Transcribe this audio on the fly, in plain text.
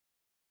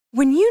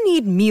When you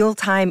need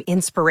mealtime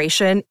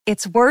inspiration,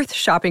 it's worth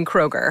shopping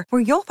Kroger,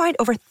 where you'll find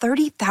over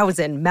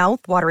 30,000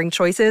 mouth-watering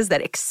choices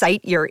that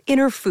excite your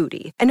inner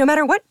foodie. And no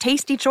matter what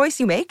tasty choice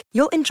you make,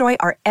 you'll enjoy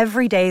our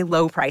everyday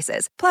low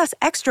prices, plus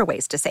extra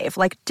ways to save,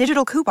 like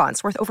digital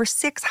coupons worth over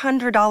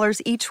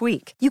 $600 each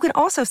week. You can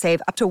also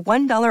save up to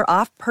 $1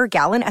 off per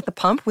gallon at the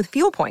pump with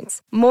fuel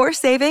points. More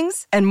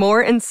savings and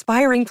more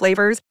inspiring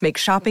flavors make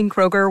shopping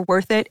Kroger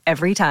worth it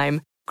every time.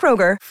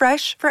 Kroger,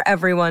 fresh for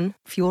everyone.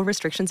 Fuel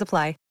restrictions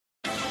apply.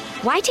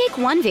 Why take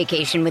one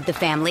vacation with the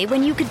family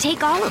when you could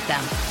take all of them?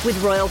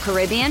 With Royal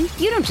Caribbean,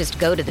 you don't just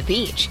go to the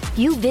beach.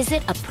 You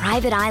visit a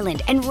private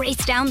island and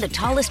race down the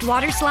tallest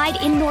water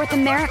slide in North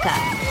America.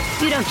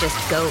 You don't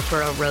just go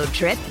for a road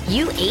trip.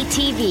 You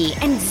ATV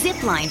and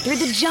zip line through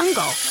the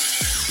jungle.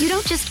 You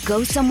don't just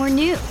go somewhere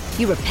new.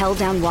 You rappel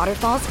down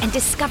waterfalls and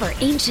discover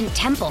ancient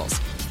temples.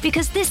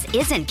 Because this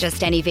isn't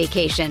just any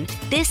vacation.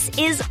 This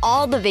is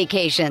all the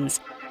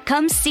vacations.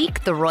 Come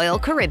seek the Royal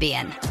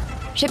Caribbean.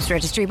 Ships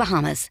Registry,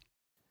 Bahamas.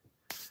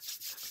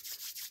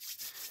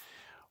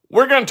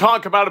 We're going to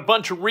talk about a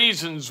bunch of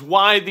reasons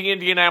why the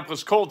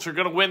Indianapolis Colts are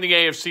going to win the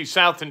AFC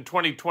South in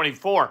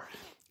 2024.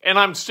 And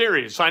I'm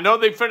serious. I know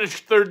they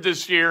finished third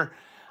this year.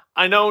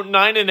 I know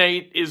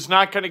 9-8 is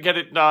not going to get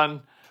it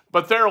done.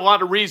 But there are a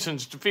lot of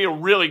reasons to feel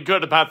really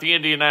good about the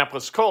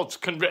Indianapolis Colts.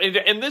 And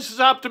this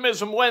is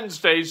Optimism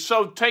Wednesday,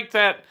 so take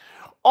that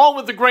all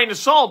with a grain of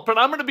salt. But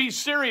I'm going to be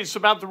serious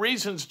about the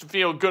reasons to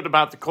feel good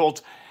about the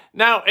Colts.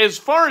 Now, as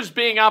far as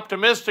being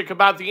optimistic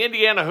about the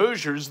Indiana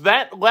Hoosiers,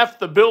 that left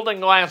the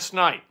building last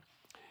night.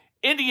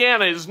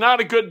 Indiana is not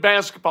a good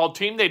basketball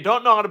team. They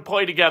don't know how to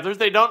play together.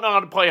 They don't know how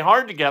to play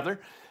hard together.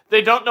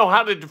 They don't know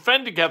how to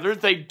defend together.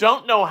 They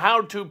don't know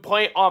how to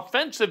play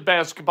offensive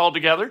basketball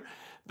together.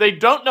 They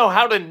don't know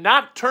how to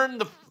not turn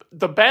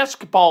the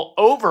basketball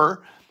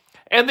over.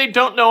 And they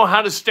don't know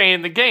how to stay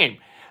in the game.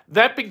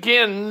 That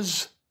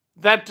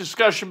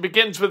discussion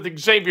begins with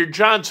Xavier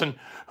Johnson,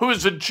 who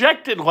was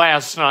ejected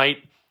last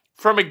night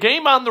from a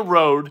game on the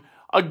road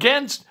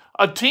against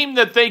a team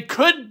that they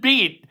could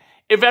beat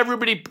if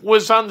everybody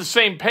was on the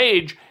same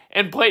page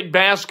and played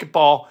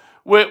basketball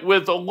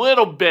with a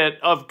little bit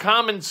of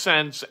common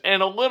sense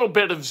and a little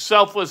bit of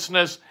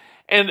selflessness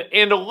and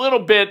a little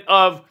bit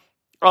of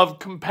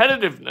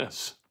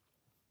competitiveness.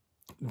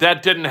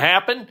 That didn't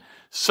happen.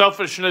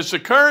 Selfishness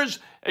occurs.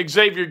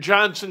 Xavier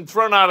Johnson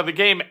thrown out of the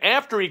game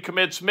after he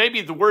commits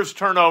maybe the worst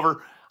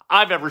turnover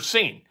I've ever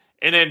seen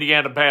in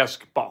Indiana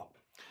basketball.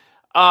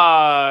 Isaiah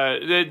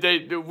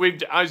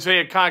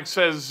Cox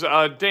says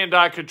Dan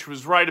Dakich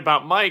was right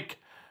about Mike,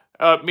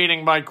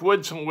 meaning Mike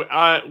Woodson.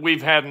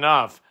 We've had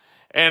enough,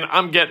 and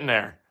I'm getting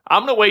there.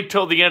 I'm going to wait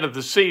till the end of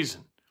the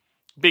season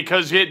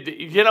because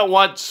you know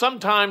what?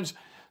 Sometimes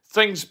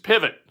things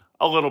pivot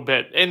a little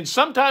bit, and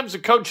sometimes the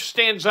coach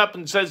stands up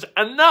and says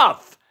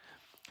enough,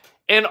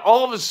 and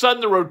all of a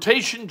sudden the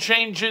rotation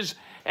changes,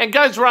 and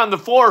guys are on the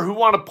floor who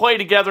want to play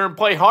together and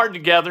play hard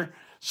together.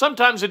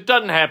 Sometimes it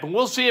doesn't happen.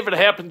 We'll see if it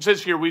happens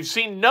this year. We've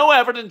seen no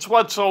evidence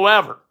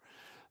whatsoever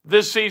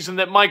this season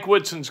that Mike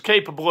Woodson's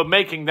capable of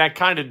making that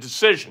kind of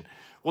decision.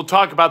 We'll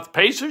talk about the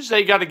Pacers.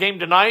 They got a game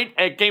tonight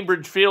at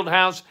Cambridge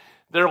Fieldhouse.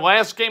 Their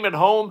last game at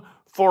home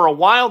for a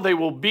while. They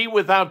will be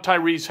without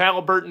Tyrese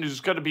Halliburton, who's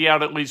going to be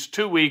out at least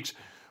 2 weeks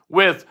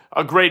with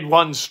a grade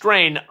 1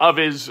 strain of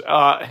his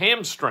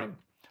hamstring.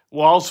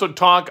 We'll also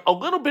talk a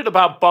little bit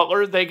about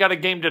Butler. They got a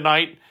game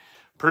tonight.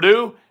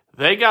 Purdue,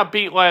 they got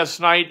beat last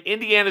night.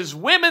 Indiana's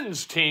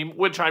women's team,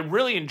 which I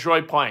really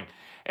enjoy playing.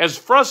 As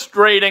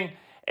frustrating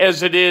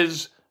as it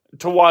is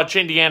to watch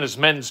Indiana's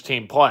men's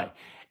team play,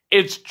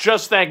 it's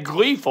just that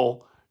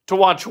gleeful to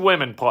watch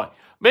women play.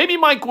 Maybe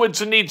Mike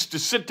Woodson needs to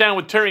sit down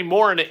with Terry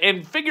Moore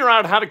and figure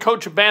out how to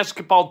coach a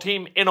basketball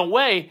team in a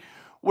way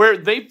where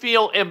they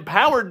feel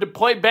empowered to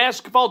play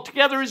basketball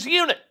together as a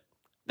unit.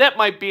 That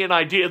might be an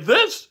idea.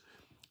 This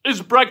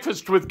is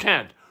Breakfast with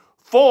Kent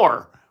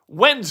for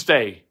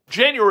Wednesday,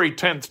 January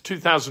 10th,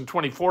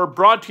 2024,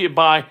 brought to you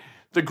by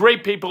the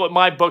great people at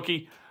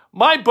MyBookie.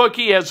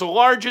 MyBookie has the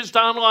largest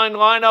online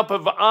lineup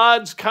of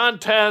odds,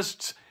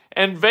 contests,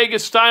 and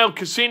Vegas-style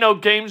casino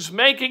games,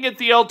 making it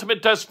the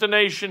ultimate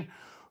destination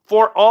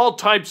for all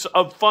types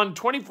of fun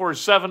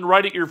 24/7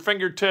 right at your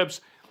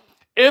fingertips.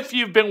 If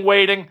you've been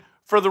waiting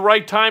for the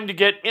right time to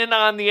get in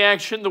on the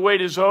action, the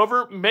wait is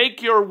over.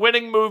 Make your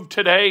winning move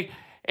today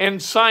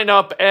and sign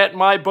up at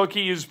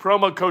MyBookie. Use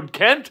promo code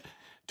Kent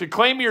to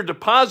claim your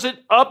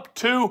deposit up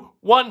to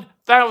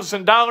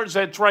 $1,000.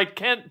 That's right,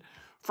 Kent,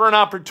 for an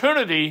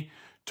opportunity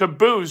to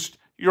boost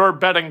your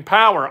betting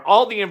power.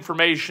 All the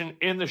information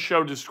in the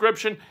show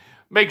description.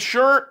 Make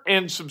sure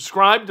and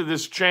subscribe to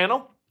this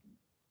channel.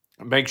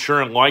 Make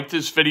sure and like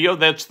this video.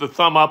 That's the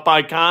thumb up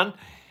icon.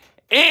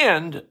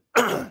 And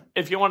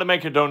if you want to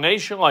make a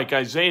donation like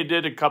Isaiah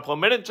did a couple of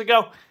minutes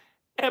ago,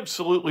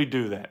 absolutely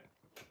do that.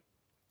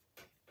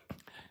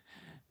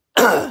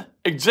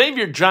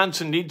 Xavier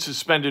Johnson needs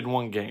suspended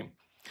one game.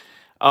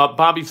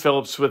 Bobby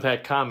Phillips with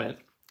that comment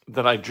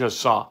that I just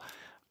saw.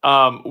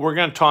 We're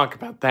going to talk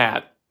about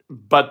that,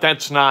 but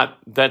that's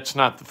not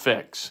the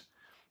fix.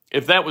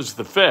 If that was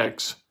the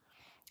fix,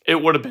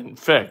 it would have been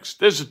fixed.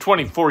 This is a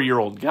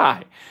 24-year-old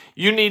guy.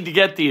 You need to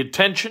get the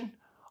attention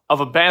of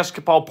a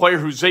basketball player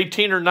who's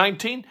 18 or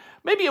 19,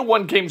 maybe a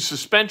one-game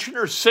suspension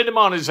or sit him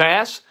on his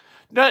ass.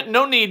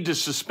 No need to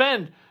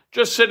suspend.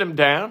 Just sit him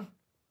down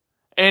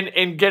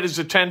and get his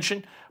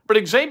attention.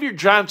 But Xavier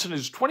Johnson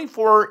is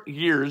 24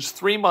 years,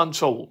 3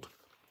 months old.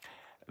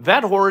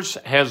 That horse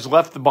has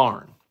left the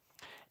barn.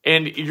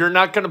 And you're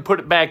not going to put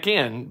it back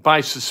in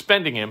by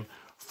suspending him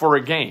for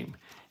a game.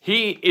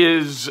 He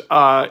is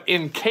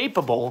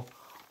incapable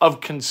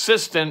of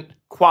consistent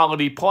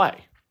quality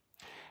play.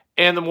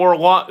 And the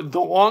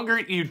longer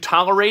you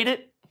tolerate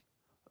it,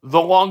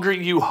 the longer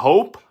you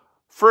hope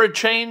for a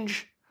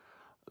change,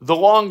 the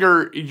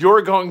longer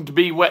you're going to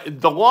be,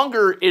 the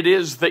longer it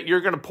is that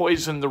you're going to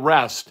poison the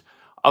rest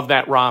of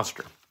that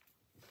roster.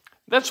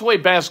 That's the way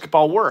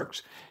basketball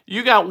works.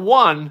 You got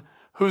one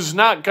who's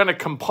not going to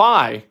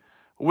comply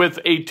with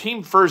a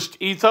team-first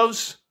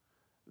ethos,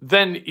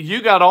 then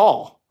you got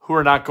all who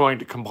are not going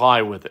to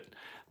comply with it.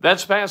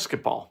 That's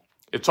basketball.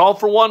 It's all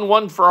for one,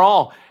 one for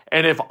all.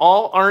 And if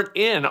all aren't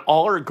in,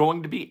 all are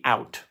going to be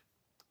out.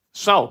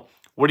 So,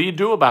 what do you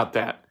do about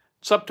that?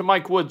 It's up to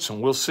Mike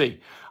Woodson. We'll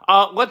see.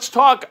 Let's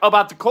talk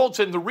about the Colts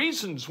and the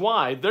reasons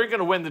why they're going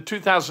to win the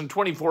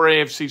 2024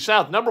 AFC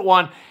South. Number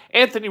one,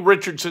 Anthony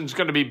Richardson's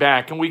going to be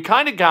back. And we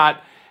kind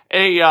of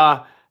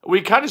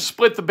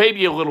split the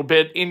baby a little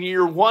bit in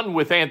year one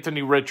with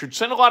Anthony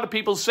Richardson. A lot of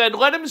people said,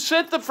 let him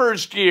sit the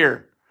first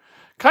year.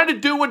 Kind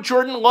of do what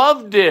Jordan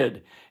Love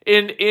did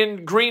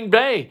in Green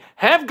Bay.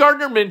 Have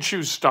Gardner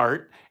Minshew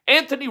start.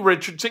 Anthony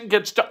Richardson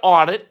gets to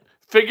audit,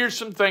 figure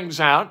some things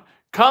out.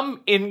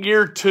 Come in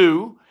year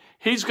two,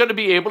 he's going to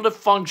be able to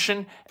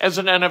function as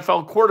an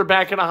NFL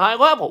quarterback at a high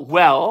level.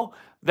 Well,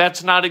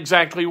 that's not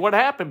exactly what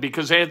happened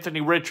because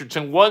Anthony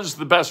Richardson was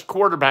the best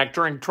quarterback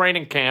during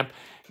training camp,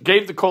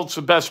 gave the Colts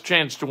the best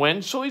chance to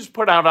win, so he's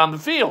put out on the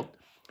field.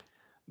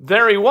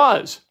 There he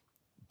was,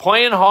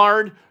 playing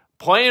hard,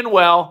 playing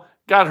well,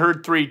 got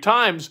hurt 3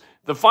 times.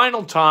 The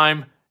final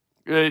time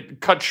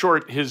cut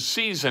short his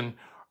season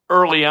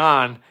early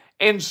on,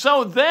 and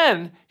so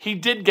then he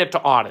did get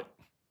to audit.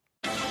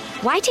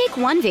 Why take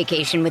one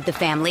vacation with the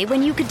family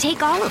when you could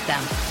take all of them?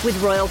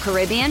 With Royal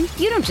Caribbean,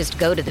 you don't just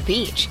go to the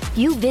beach.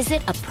 You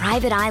visit a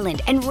private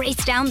island and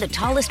race down the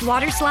tallest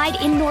water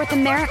slide in North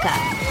America.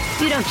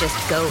 You don't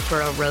just go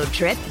for a road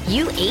trip.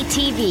 You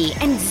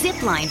ATV and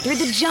zip line through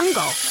the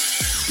jungle.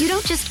 You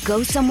don't just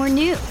go somewhere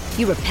new.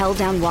 You rappel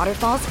down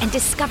waterfalls and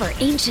discover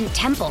ancient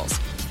temples.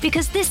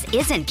 Because this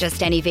isn't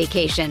just any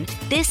vacation.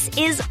 This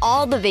is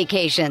all the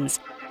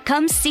vacations.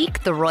 Come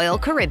seek the Royal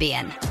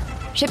Caribbean.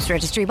 Ships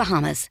Registry,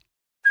 Bahamas.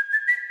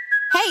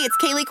 Hey, it's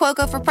Kaylee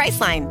Cuoco for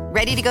Priceline.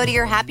 Ready to go to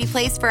your happy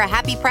place for a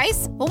happy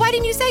price? Well, why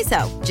didn't you say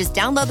so? Just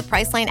download the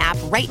Priceline app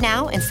right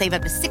now and save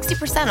up to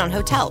 60% on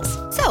hotels.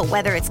 So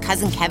whether it's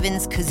Cousin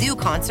Kevin's Kazoo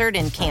Concert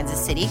in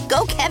Kansas City,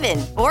 go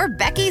Kevin, or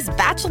Becky's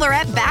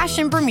Bachelorette Bash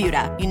in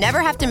Bermuda, you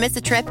never have to miss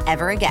a trip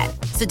ever again.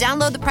 So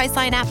download the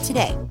Priceline app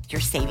today.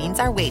 Your savings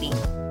are waiting.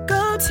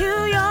 Go to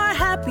your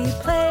happy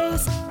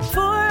place for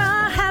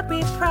a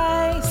happy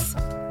price.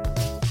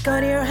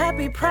 Go to your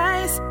happy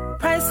price,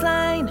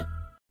 Priceline.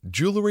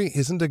 Jewelry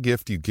isn't a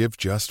gift you give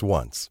just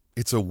once.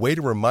 It's a way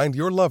to remind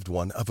your loved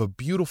one of a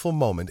beautiful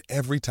moment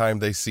every time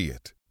they see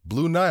it.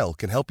 Blue Nile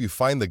can help you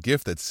find the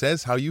gift that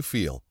says how you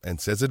feel and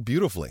says it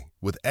beautifully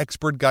with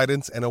expert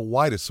guidance and a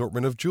wide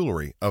assortment of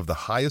jewelry of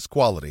the highest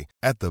quality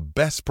at the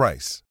best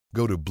price.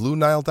 Go to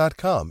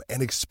BlueNile.com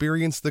and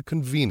experience the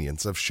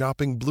convenience of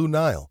shopping Blue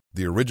Nile,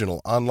 the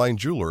original online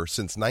jeweler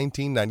since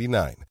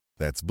 1999.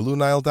 That's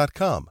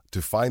BlueNile.com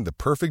to find the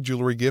perfect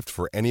jewelry gift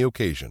for any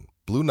occasion.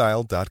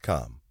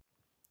 BlueNile.com.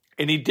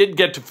 And he did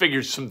get to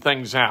figure some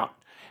things out.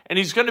 And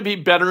he's going to be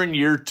better in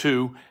year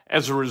two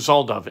as a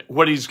result of it.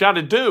 What he's got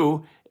to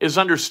do is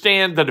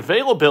understand that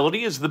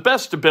availability is the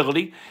best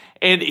ability,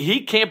 and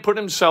he can't put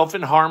himself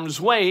in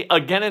harm's way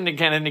again and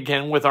again and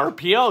again with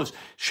RPOs.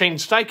 Shane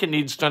Steichen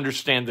needs to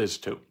understand this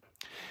too.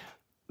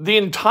 The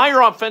entire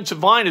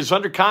offensive line is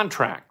under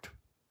contract.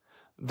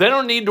 They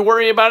don't need to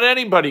worry about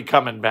anybody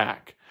coming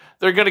back.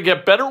 They're going to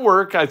get better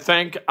work, I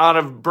think, out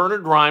of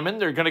Bernard Ryman.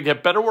 They're going to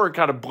get better work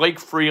out of Blake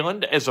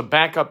Freeland as a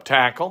backup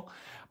tackle.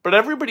 But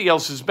everybody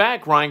else is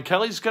back. Ryan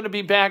Kelly's going to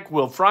be back.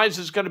 Will Fries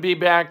is going to be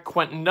back.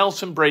 Quentin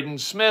Nelson, Braden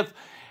Smith,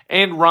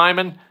 and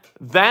Ryman.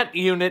 That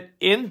unit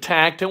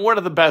intact and one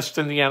of the best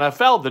in the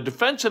NFL. The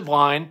defensive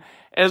line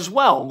as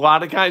well. A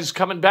lot of guys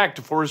coming back.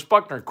 DeForest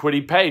Buckner,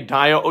 Kwity Paye,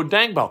 Dayo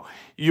Odengbo.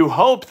 You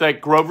hope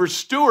that Grover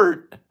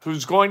Stewart,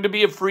 who's going to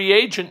be a free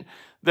agent,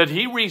 that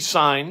he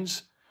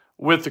re-signs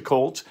with the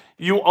Colts.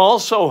 You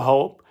also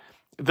hope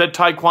that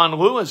Tyquan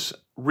Lewis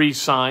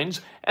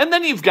re-signs. And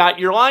then you've got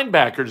your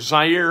linebackers,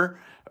 Zaire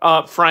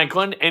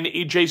Franklin and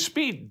E.J.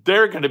 Speed.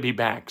 They're going to be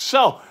back.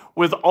 So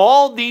with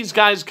all these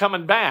guys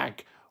coming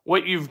back,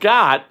 what you've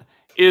got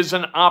is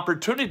an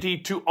opportunity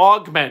to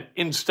augment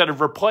instead of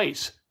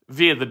replace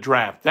via the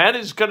draft. That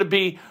is going to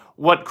be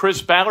what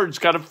Chris Ballard's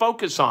got to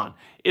focus on,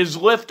 is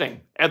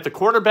lifting at the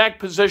quarterback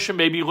position,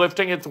 maybe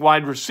lifting at the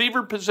wide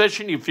receiver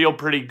position. You feel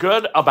pretty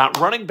good about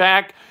running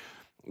back.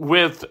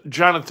 with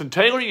Jonathan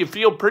Taylor. You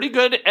feel pretty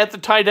good at the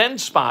tight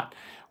end spot.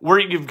 Where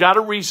you've got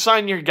to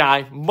re-sign your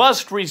guy,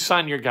 must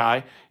re-sign your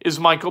guy, is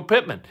Michael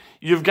Pittman.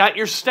 You've got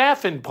your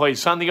staff in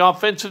place on the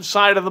offensive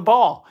side of the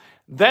ball.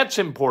 That's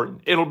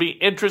important. It'll be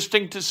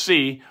interesting to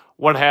see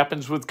what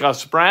happens with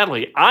Gus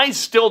Bradley. I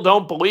still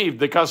don't believe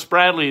that Gus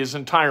Bradley is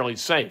entirely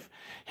safe.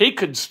 He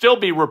could still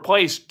be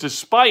replaced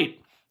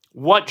despite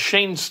what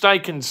Shane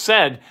Steichen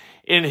said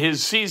in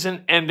his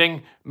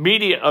season-ending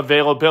media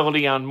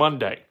availability on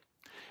Monday.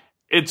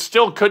 It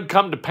still could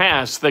come to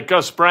pass that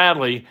Gus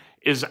Bradley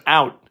is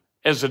out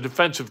as a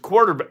defensive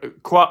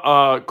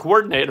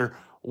coordinator.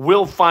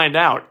 We'll find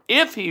out.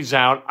 If he's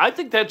out, I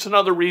think that's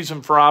another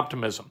reason for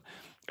optimism.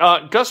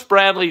 Gus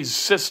Bradley's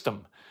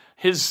system,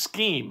 his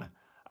scheme,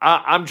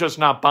 I'm just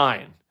not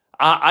buying.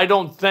 I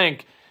don't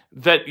think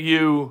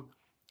you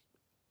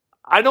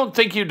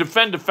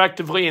defend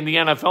effectively in the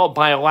NFL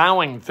by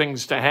allowing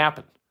things to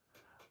happen.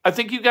 I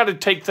think you got to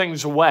take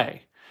things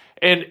away.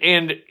 And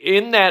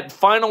in that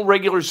final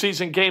regular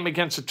season game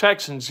against the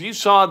Texans, you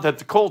saw that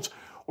the Colts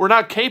were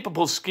not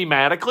capable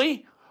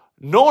schematically,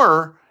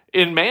 nor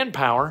in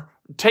manpower,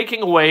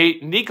 taking away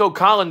Nico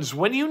Collins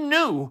when you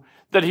knew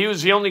that he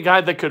was the only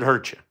guy that could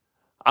hurt you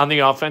on the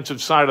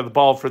offensive side of the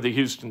ball for the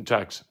Houston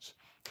Texans.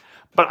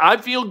 But I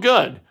feel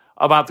good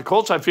about the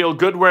Colts. I feel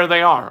good where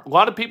they are. A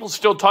lot of people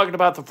still talking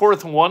about the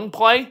 4th and 1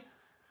 play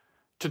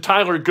to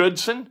Tyler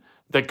Goodson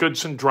that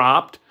Goodson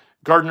dropped.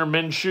 Gardner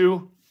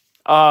Minshew,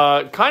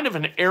 kind of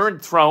an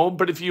errant throw,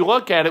 but if you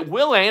look at it,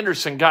 Will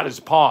Anderson got his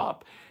paw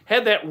up.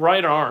 Had that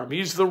right arm.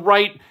 He's the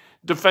right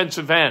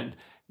defensive end.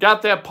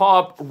 Got that paw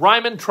up.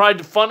 Ryman tried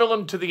to funnel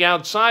him to the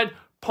outside.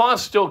 Paw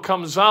still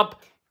comes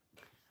up.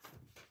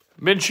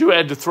 Minshew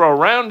had to throw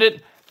around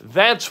it.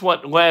 That's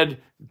what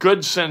led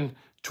Goodson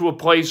to a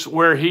place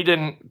where he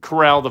didn't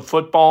corral the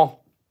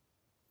football.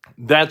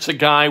 That's a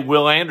guy,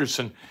 Will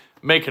Anderson,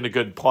 making a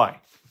good play.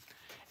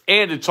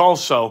 And it's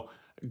also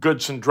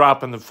Goodson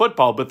dropping the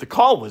football, but the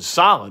call was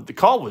solid. The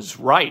call was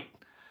right.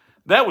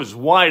 That was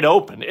wide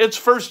open. It's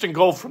 1st and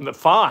goal from the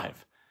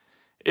 5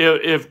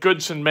 if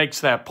Goodson makes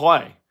that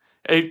play.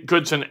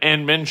 Goodson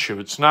and Minshew.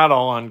 It's not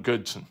all on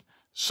Goodson.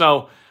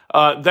 So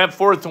that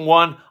 4th and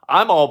 1,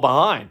 I'm all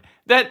behind.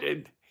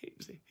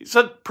 He's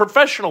a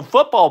professional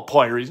football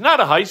player. He's not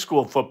a high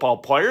school football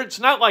player. It's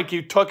not like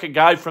you took a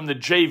guy from the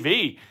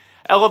JV,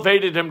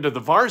 elevated him to the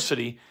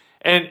varsity,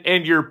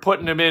 and you're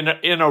putting him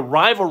in a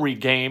rivalry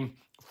game,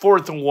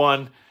 4th and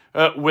 1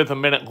 with a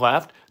minute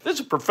left. This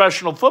is a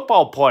professional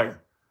football player.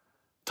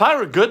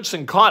 Tyler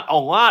Goodson caught a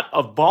lot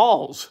of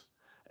balls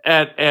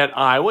at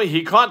Iowa.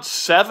 He caught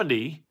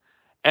 70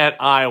 at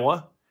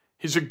Iowa.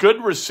 He's a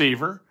good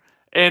receiver.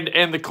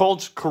 And the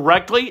Colts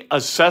correctly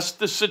assessed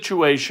the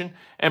situation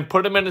and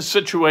put him in a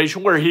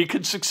situation where he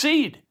could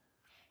succeed.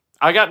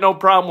 I got no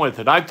problem with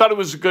it. I thought it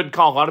was a good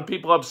call. A lot of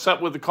people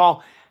upset with the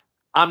call.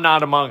 I'm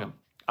not among them.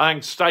 I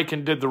think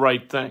Steichen did the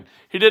right thing.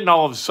 He didn't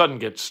all of a sudden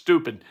get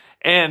stupid.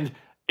 And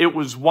it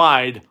was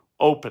wide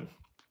open.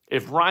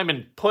 If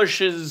Ryman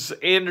pushes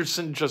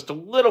Anderson just a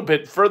little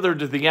bit further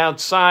to the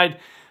outside,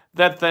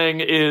 that thing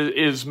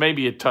is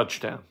maybe a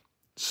touchdown.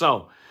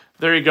 So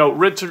there you go.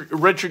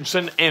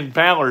 Richardson and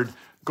Ballard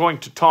going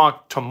to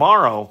talk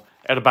tomorrow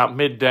at about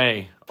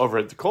midday over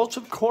at the Colts.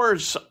 Of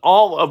course,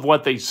 all of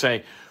what they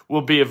say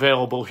will be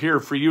available here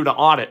for you to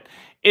audit.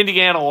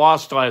 Indiana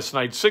lost last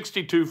night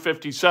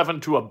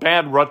 62-57 to a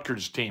bad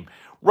Rutgers team.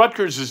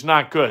 Rutgers is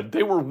not good.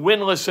 They were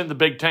winless in the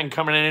Big Ten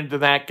coming into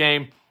that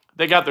game.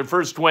 They got their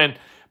first win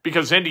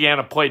because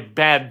Indiana played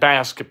bad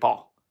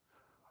basketball.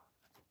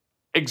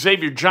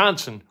 Xavier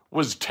Johnson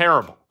was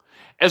terrible.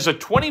 As a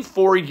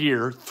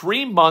 24-year,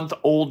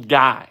 3-month-old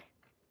guy,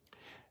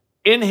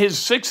 in his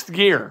 6th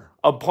year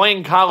of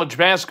playing college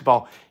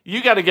basketball,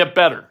 you got to get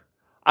better.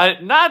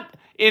 Not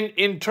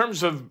in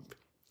terms of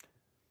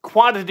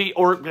quantity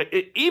or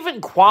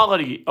even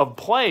quality of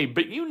play,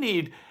 but you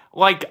need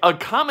like a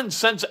common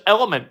sense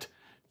element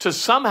to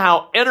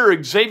somehow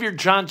enter Xavier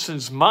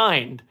Johnson's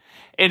mind,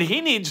 and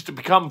he needs to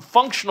become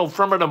functional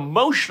from an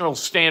emotional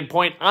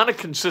standpoint on a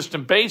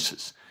consistent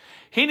basis.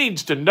 He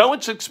needs to know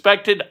what's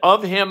expected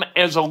of him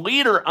as a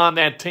leader on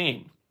that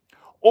team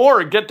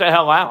or get the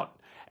hell out.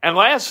 And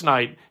last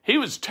night, he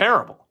was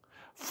terrible.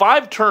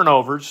 5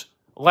 turnovers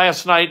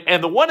last night,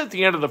 and the one at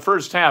the end of the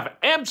first half,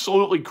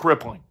 absolutely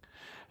crippling.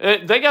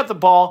 They got the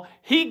ball.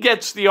 He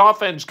gets the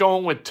offense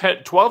going with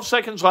 12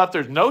 seconds left.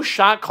 There's no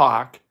shot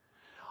clock.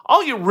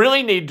 All you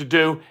really need to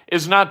do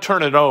is not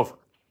turn it over.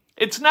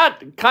 It's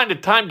not kind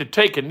of time to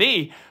take a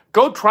knee.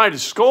 Go try to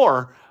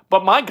score,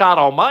 but my God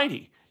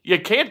almighty, you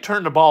can't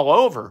turn the ball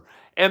over.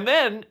 And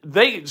then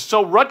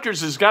so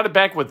Rutgers has got it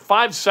back with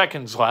 5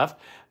 seconds left.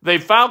 They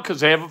fouled because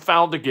they have a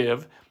foul to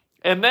give.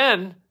 And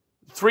then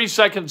 3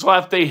 seconds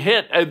left,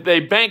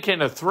 they bank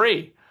in a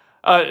 3.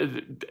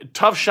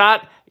 Tough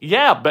shot.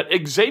 Yeah, but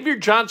Xavier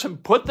Johnson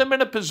put them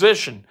in a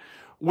position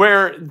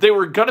where they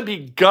were going to be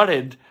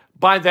gutted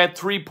by that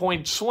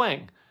 3-point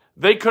swing.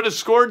 They could have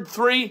scored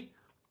 3.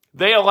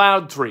 They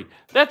allowed 3.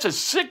 That's a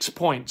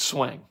 6-point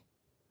swing.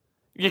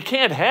 You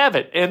can't have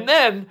it. And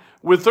then,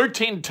 with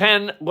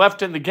 13-10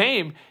 left in the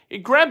game, he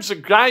grabs a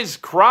guy's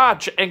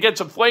crotch and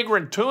gets a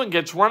flagrant 2 and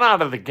gets run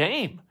out of the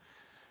game.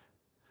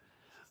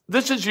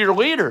 This is your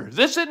leader.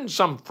 This isn't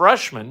some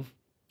freshman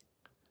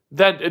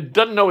that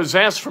doesn't know his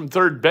ass from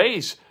third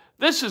base.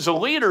 This is a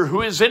leader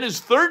who is in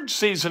his 3rd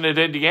season at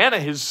Indiana,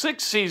 his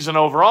 6th season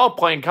overall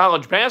playing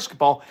college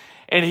basketball,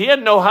 and he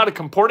didn't know how to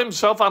comport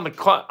himself on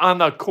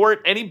the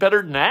court any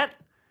better than that.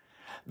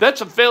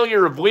 That's a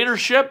failure of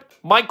leadership.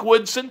 Mike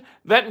Woodson,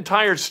 that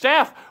entire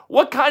staff,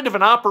 what kind of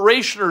an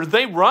operation are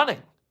they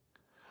running?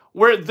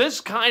 Where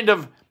this kind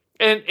of,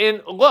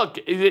 and look,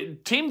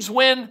 teams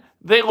win,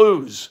 they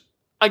lose.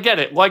 I get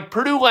it. Like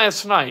Purdue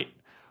last night.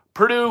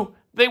 Purdue,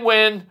 they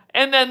win,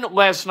 and then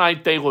last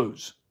night they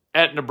lose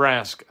at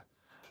Nebraska.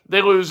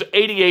 They lose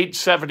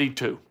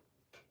 88-72.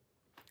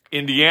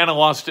 Indiana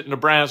lost at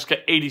Nebraska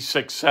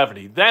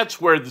 86-70. That's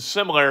where the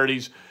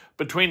similarities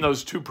between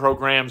those two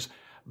programs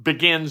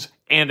begins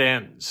and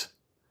ends.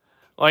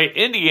 Like,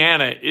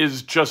 Indiana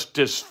is just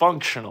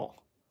dysfunctional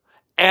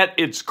at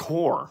its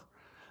core.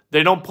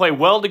 They don't play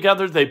well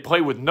together. They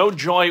play with no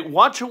joy.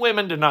 Watch the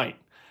women tonight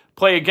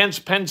play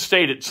against Penn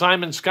State at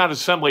Simon Scott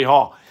Assembly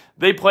Hall.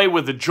 They play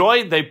with a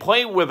joy. They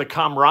play with a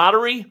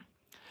camaraderie.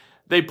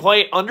 They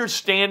play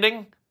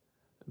understanding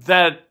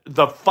that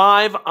the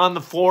 5 on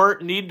the floor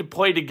need to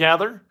play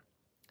together.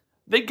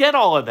 They get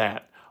all of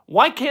that.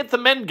 Why can't the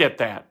men get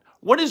that?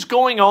 What is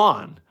going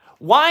on?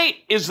 Why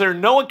is there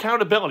no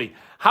accountability?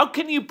 How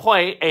can you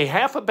play a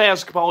half of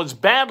basketball as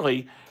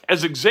badly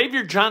as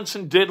Xavier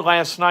Johnson did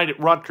last night at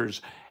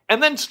Rutgers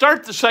and then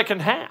start the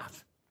second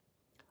half?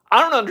 I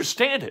don't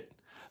understand it.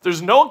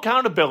 There's no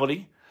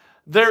accountability.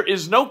 There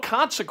is no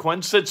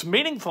consequence that's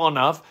meaningful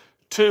enough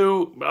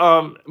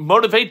to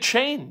motivate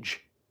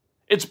change.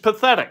 It's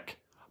pathetic.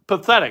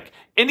 Pathetic.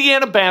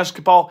 Indiana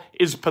basketball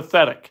is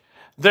pathetic.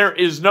 There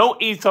is no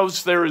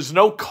ethos. There is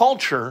no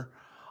culture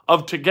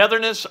of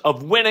togetherness,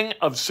 of winning,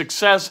 of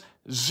success.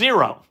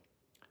 Zero.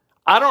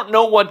 I don't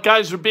know what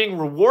guys are being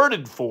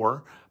rewarded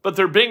for, but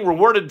they're being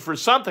rewarded for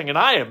something, and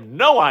I have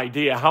no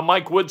idea how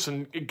Mike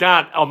Woodson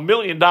got $1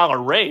 million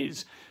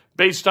raise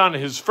based on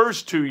his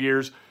first 2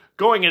 years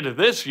going into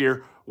this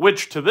year,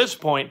 which to this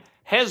point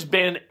has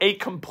been a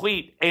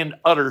complete and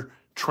utter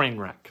train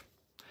wreck.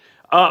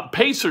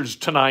 Pacers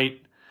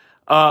tonight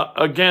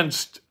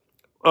against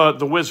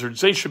the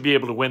Wizards. They should be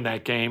able to win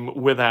that game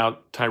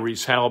without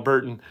Tyrese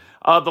Halliburton.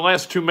 The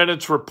last 2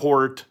 minutes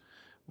report,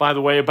 by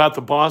the way, about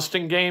the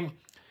Boston game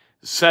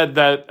said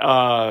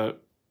that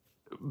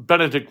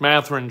Benedict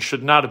Mathurin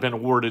should not have been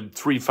awarded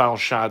 3 foul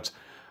shots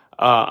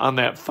on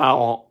that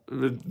foul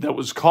that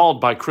was called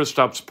by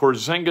Kristaps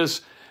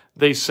Porzingis.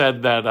 They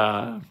said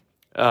that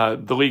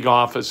the league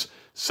office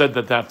said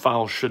that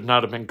foul should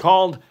not have been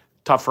called.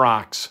 Tough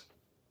rocks.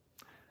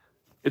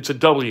 It's a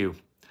W.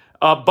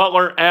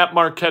 Butler at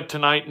Marquette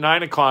tonight,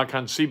 9 o'clock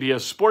on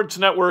CBS Sports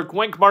Network.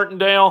 Wink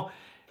Martindale,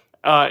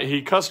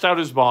 he cussed out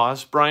his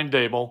boss, Brian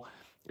Dable.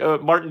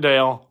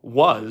 Martindale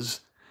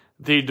was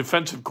the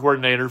defensive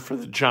coordinator for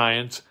the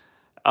Giants.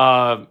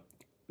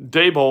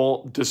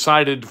 Dable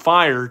decided to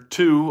fire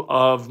 2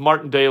 of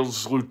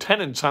Martindale's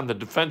lieutenants on the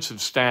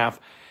defensive staff.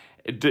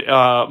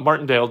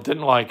 Martindale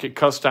didn't like it,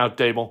 cussed out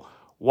Dable,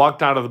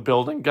 walked out of the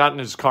building, got in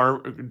his car,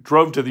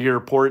 drove to the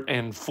airport,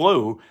 and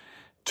flew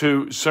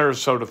to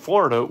Sarasota,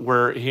 Florida,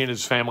 where he and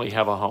his family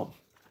have a home.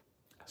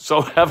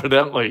 So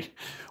evidently,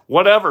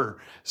 whatever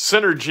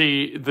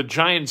synergy the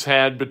Giants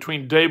had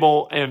between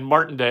Dable and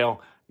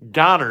Martindale,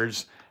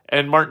 Goddard's,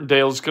 and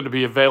Martindale's going to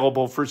be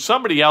available for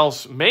somebody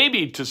else,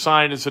 maybe to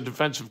sign as a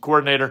defensive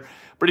coordinator,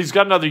 but he's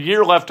got another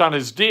year left on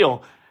his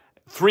deal,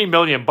 $3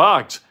 million,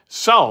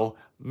 so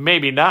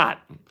maybe not.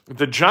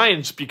 The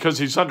Giants, because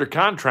he's under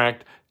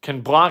contract,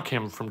 can block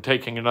him from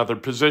taking another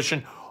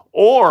position,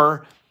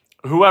 or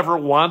whoever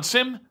wants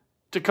him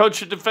to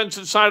coach the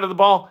defensive side of the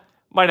ball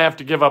might have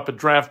to give up a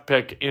draft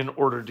pick in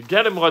order to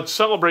get him. Let's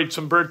celebrate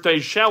some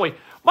birthdays, shall we?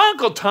 My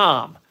Uncle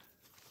Tom.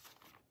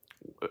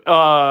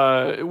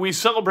 We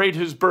celebrate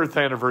his birth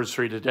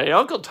anniversary today.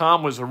 Uncle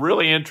Tom was a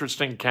really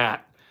interesting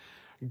cat.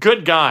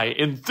 Good guy,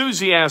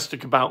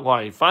 enthusiastic about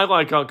life. I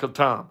like Uncle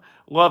Tom.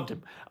 Loved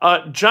him.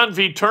 John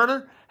V.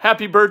 Turner,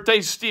 happy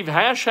birthday. Steve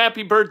Hash,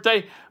 happy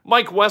birthday.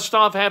 Mike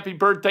Westhoff, happy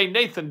birthday.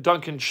 Nathan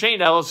Duncan,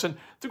 Shane Ellison,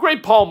 the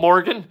great Paul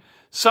Morgan,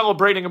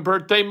 celebrating a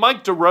birthday.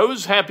 Mike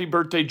DeRose, happy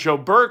birthday. Joe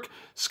Burke,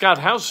 Scott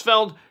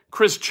Hausfeld,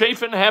 Chris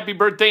Chafin, happy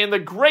birthday. And the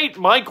great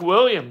Mike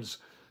Williams,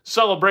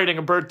 celebrating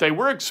a birthday.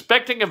 We're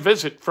expecting a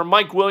visit from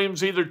Mike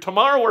Williams either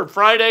tomorrow or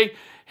Friday.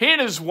 He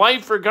and his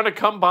wife are going to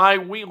come by.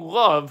 We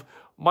love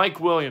Mike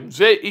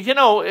Williams.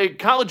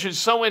 College is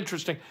so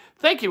interesting.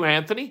 Thank you,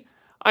 Anthony.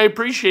 I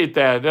appreciate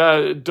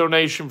that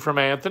donation from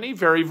Anthony.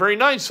 Very, very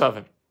nice of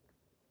him.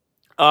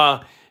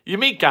 You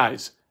meet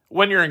guys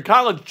when you're in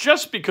college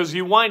just because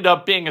you wind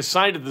up being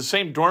assigned to the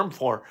same dorm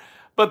floor,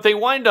 but they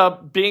wind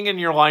up being in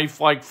your life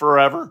like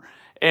forever.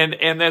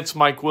 And that's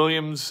Mike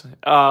Williams.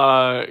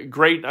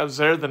 Great. I was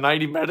there the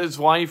night he met his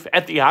wife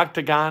at the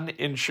Octagon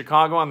in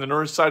Chicago, on the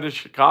north side of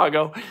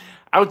Chicago.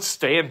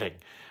 Outstanding.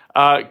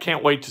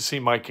 Can't wait to see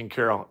Mike and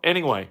Carol.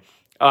 Anyway,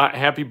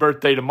 happy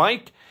birthday to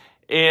Mike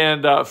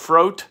and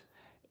Frote.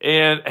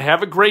 And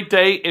have a great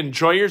day.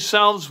 Enjoy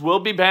yourselves.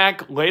 We'll be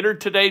back later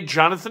today.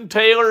 Jonathan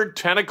Taylor,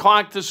 10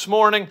 o'clock this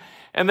morning.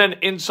 And then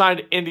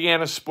Inside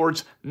Indiana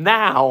Sports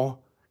now,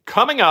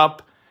 coming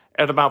up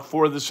at about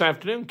 4 this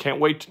afternoon.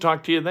 Can't wait to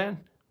talk to you then.